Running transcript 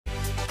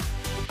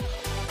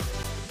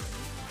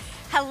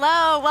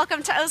Hello,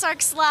 welcome to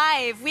Ozarks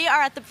Live. We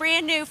are at the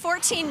brand new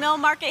 14 Mill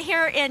Market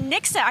here in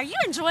Nixa. Are you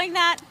enjoying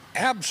that?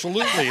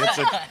 Absolutely.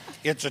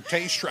 It's a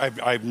taste.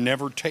 I've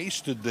never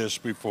tasted this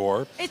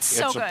before. It's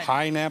so good. It's a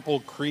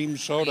pineapple cream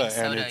soda,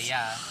 and it's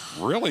yeah.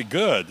 really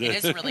good.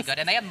 It is really good,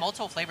 and they have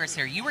multiple flavors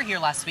here. You were here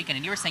last weekend,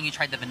 and you were saying you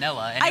tried the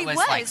vanilla, and it was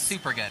like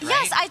super good,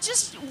 right?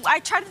 Yes, I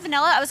tried the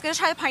vanilla. I was going to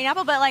try the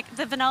pineapple, but like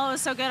the vanilla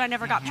was so good, I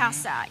never got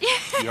past that.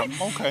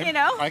 Yep, okay. You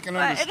know, I can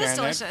understand it is that.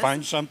 delicious.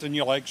 Find something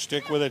you like,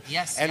 stick with it.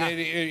 Yes. And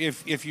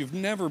if you've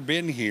never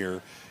been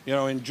here, you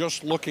know, and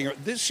just looking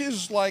at this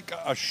is like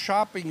a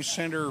shopping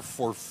center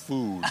for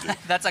food.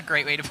 That's a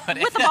great way to put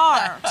it. With a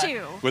bar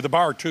too. With a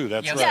bar too.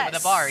 That's yes, right. Yes.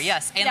 With a bar,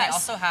 yes. And yes. they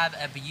also have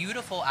a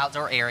beautiful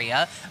outdoor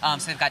area. So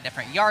they've got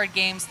different yard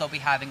games. They'll be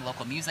having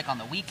local music on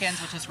the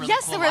weekends, which is really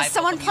yes, cool. there was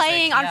someone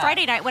playing on yeah.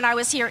 Friday night when I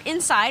was here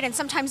inside, and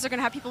sometimes they're going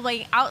to have people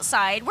playing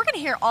outside. We're going to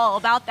hear all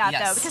about that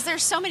yes. though, because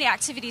there's so many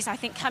activities I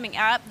think coming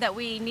up that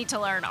we need to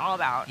learn all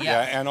about.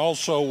 Yeah, and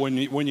also when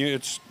you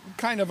it's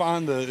kind of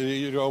on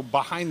the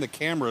behind the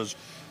cameras.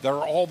 There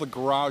are all the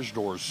garage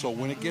doors, so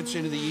when it gets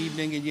into the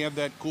evening and you have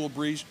that cool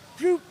breeze,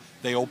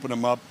 they open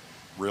them up.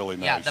 Really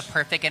nice. Yeah, the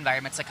perfect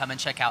environments to come and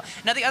check out.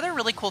 Now, the other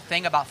really cool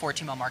thing about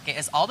 14 Mill Market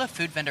is all the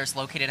food vendors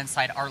located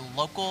inside are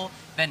local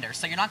vendors.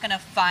 So you're not going to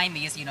find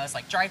these, it's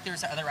like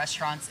drive-thrus at other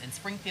restaurants in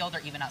Springfield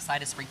or even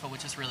outside of Springfield,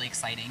 which is really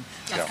exciting.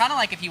 So it's kind of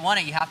like if you want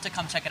it, you have to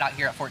come check it out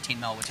here at 14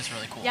 Mill, which is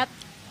really cool. Yep.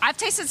 I've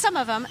tasted some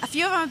of them. A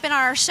few of them have been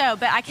on our show,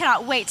 but I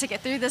cannot wait to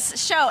get through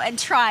this show and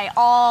try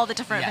all the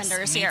different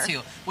vendors here. Me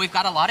too. We've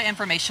got a lot of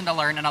information to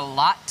learn and a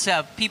lot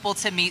of people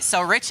to meet.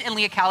 So Rich and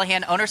Leah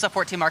Callahan, owners of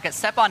 14 Market,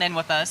 step on in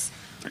with us.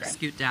 Okay.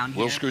 Scoot down here.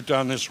 We'll scoot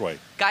down this way.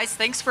 Guys,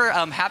 thanks for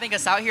having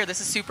us out here.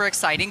 This is super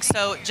exciting.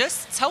 So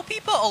just tell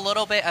people a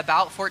little bit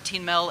about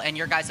 14 Mill and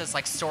your guys'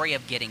 story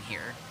of getting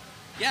here.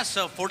 Yeah,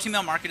 so 14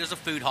 Mill Market is a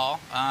food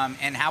hall,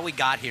 and how we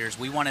got here is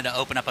we wanted to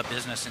open up a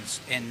business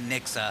in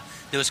Nixa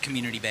that was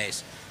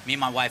community-based. Me and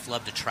my wife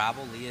love to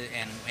travel, Leah,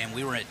 and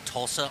we were at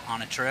Tulsa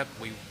on a trip.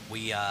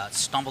 We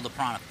stumbled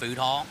upon a food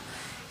hall,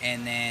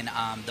 and then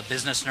the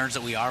business nerds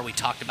that we are, we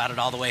talked about it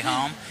all the way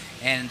home,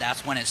 and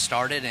that's when it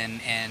started,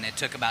 and it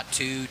took about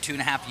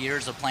 2.5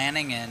 years of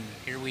planning, and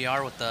here we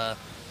are with the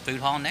food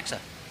hall in Nixa.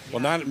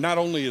 Well, not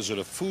only is it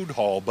a food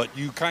hall, but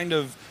you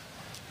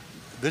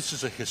this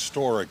is a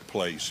historic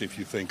place if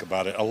you think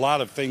about it. A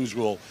lot of things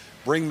will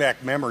bring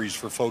back memories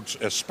for folks,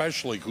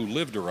 especially who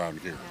lived around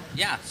here.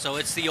 Yeah, so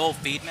it's the old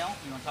feed mill.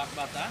 You want to talk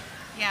about that?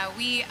 Yeah,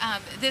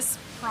 this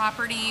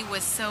property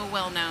was so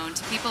well known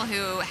to people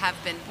who have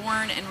been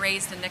born and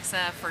raised in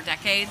Nixa for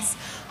decades.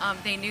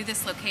 They knew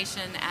this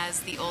location as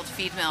the old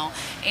feed mill,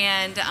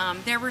 and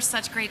there were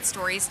such great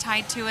stories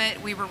tied to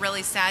it. We were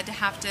really sad to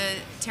have to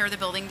tear the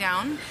building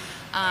down.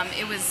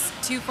 It was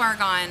too far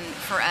gone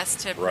for us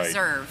to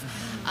preserve.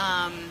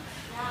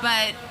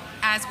 But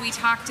as we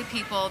talked to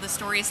people, the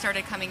stories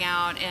started coming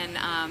out, and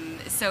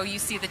so you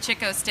see the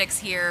Chico sticks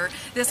here.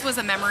 This was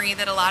a memory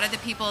that a lot of the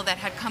people that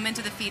had come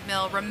into the feed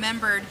mill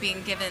remembered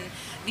being given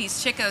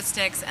these Chico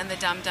sticks and the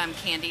Dum Dum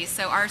candies.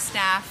 So our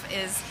staff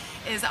is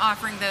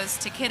offering those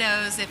to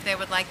kiddos if they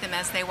would like them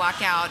as they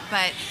walk out.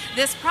 But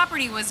this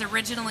property was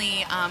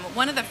originally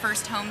one of the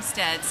first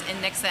homesteads in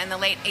Nixa in the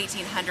late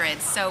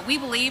 1800s. So we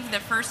believe the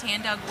first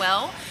hand-dug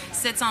well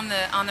sits on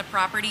the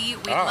property.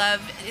 We'd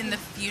love in the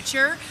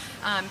future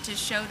to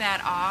show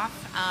that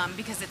off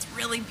because it's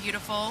really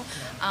beautiful.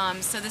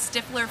 So the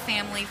Stifler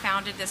family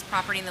founded this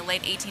property in the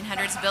late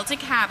 1800s, built a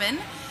cabin.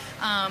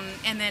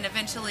 And then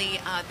eventually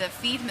the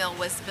feed mill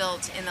was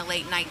built in the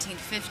late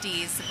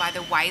 1950s by the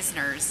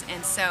Wisners.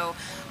 And so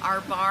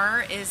our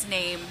bar is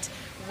named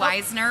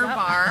Wisner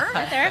Bar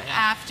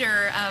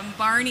after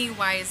Barney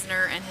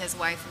Wisner and his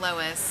wife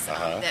Lois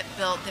that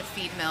built the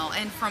feed mill.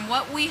 And from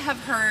what we have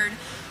heard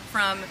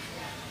from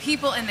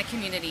people in the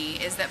community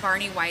is that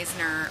Barney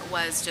Wisner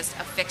was just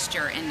a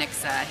fixture in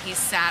Nixa. He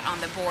sat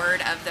on the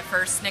board of the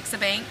first Nixa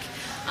Bank.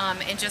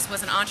 And just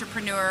was an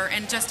entrepreneur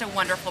and just a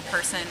wonderful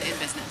person in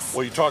business.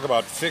 Well, you talk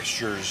about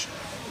fixtures.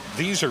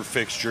 These are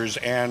fixtures,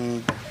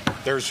 and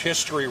there's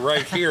history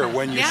right here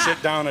when you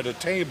sit down at a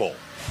table.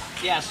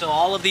 Yeah, so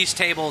all of these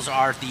tables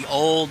are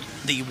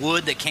the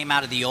wood that came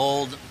out of the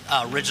old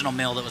original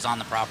mill that was on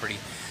the property.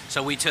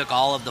 So we took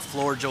all of the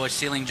floor joists,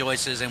 ceiling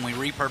joists, and we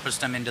repurposed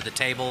them into the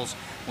tables.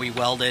 We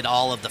welded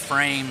all of the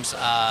frames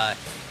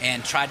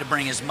and tried to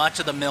bring as much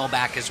of the mill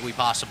back as we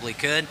possibly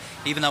could.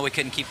 Even though we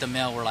couldn't keep the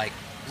mill, we're like,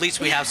 at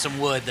least we have some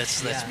wood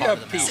that's part of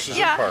the mill. Pieces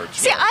and parts.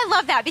 See, I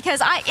love that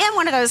because I am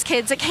one of those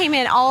kids that came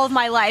in all of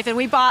my life, and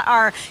we bought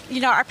our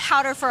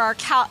powder for our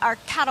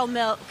cattle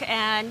milk,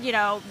 and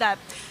the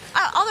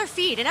all their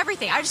feed and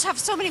everything. I just have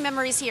so many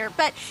memories here.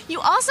 But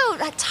you also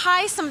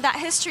tie some of that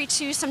history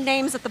to some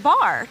names at the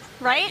bar,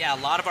 right? Yeah,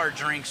 a lot of our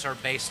drinks are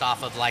based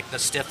off of like the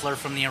Stifler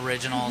from the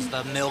originals,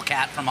 the Mill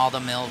Cat from all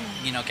the mill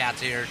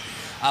cats here.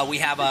 We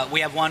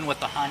have one with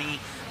the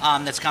honey.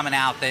 That's coming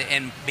out,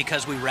 and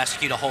because we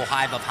rescued a whole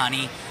hive of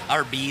honey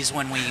or bees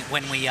when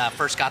we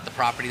first got the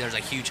property, there's a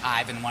huge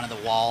hive in one of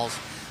the walls.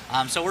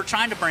 So we're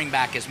trying to bring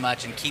back as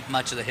much and keep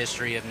much of the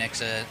history of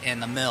Nixa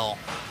and the mill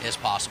as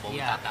possible. We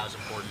thought that was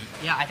important.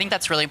 Yeah, I think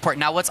that's really important.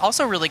 Now, what's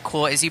also really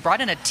cool is you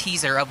brought in a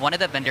teaser of one of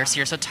the vendors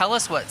here. So tell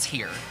us what's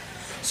here.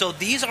 So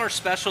these are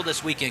special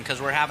this weekend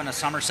because we're having a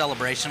summer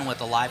celebration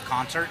with a live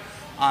concert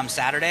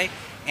Saturday.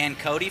 And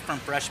Cody from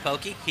Fresh Poke,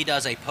 he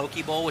does a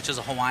poke bowl, which is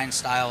a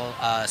Hawaiian-style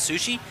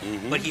sushi,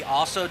 but he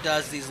also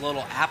does these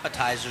little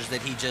appetizers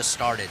that he just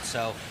started.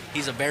 So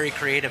he's a very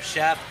creative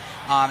chef,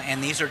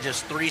 and these are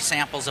just 3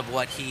 samples of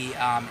what he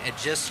had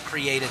just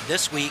created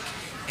this week,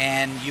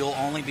 and you'll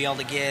only be able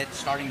to get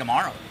starting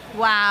tomorrow.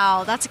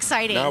 Wow, that's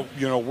exciting. Now,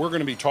 we're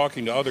going to be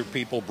talking to other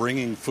people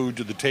bringing food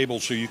to the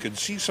table so you can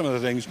see some of the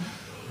things,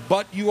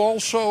 but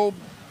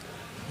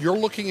you're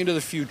looking into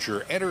the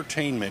future,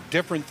 entertainment,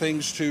 different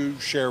things to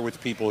share with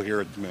people here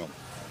at the mill.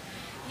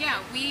 Yeah,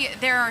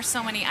 there are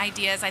so many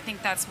ideas. I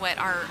think that's what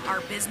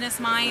our business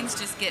minds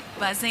just get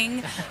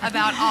buzzing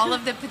about all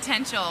of the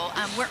potential.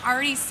 We're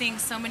already seeing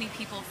so many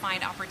people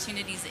find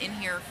opportunities in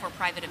here for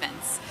private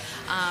events.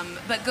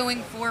 But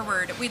going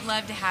forward, we'd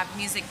love to have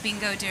music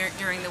bingo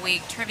during the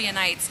week, trivia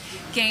nights,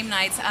 game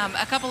nights.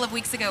 A couple of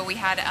weeks ago, we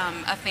had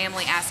a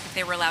family ask if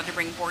they were allowed to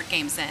bring board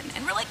games in.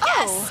 And we're like,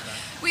 yes! Oh.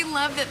 We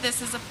love that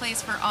this is a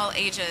place for all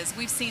ages.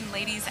 We've seen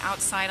ladies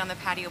outside on the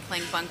patio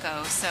playing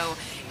bunco. So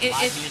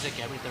Live music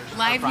every Thursday.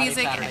 Live Friday,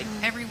 music Saturday.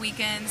 every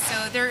weekend.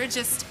 So there are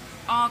just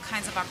all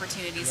kinds of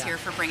opportunities here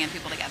for bringing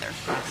people together.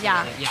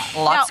 Yeah.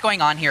 Lots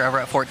going on here over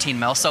at 14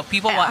 Mill. So if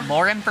people want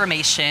more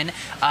information,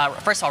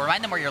 first of all,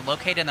 remind them where you're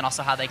located and then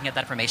also how they can get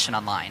that information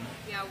online.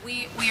 Yeah,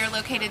 we are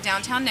located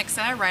downtown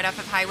Nixa, right off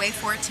of Highway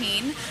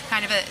 14,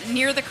 kind of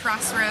near the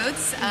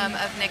crossroads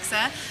of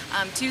Nixa,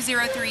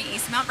 203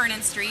 East Mount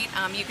Vernon Street.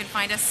 You can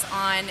find us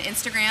on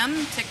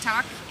Instagram,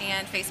 TikTok,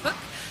 and Facebook.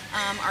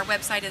 Our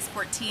website is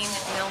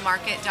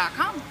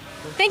 14millmarket.com.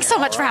 Thanks so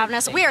much for having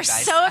us. We are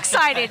so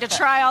excited to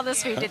try all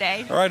this food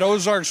today. All right,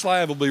 Ozarks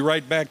Live will be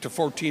right back to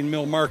 14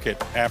 Mill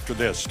Market after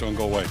this. Don't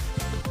go away.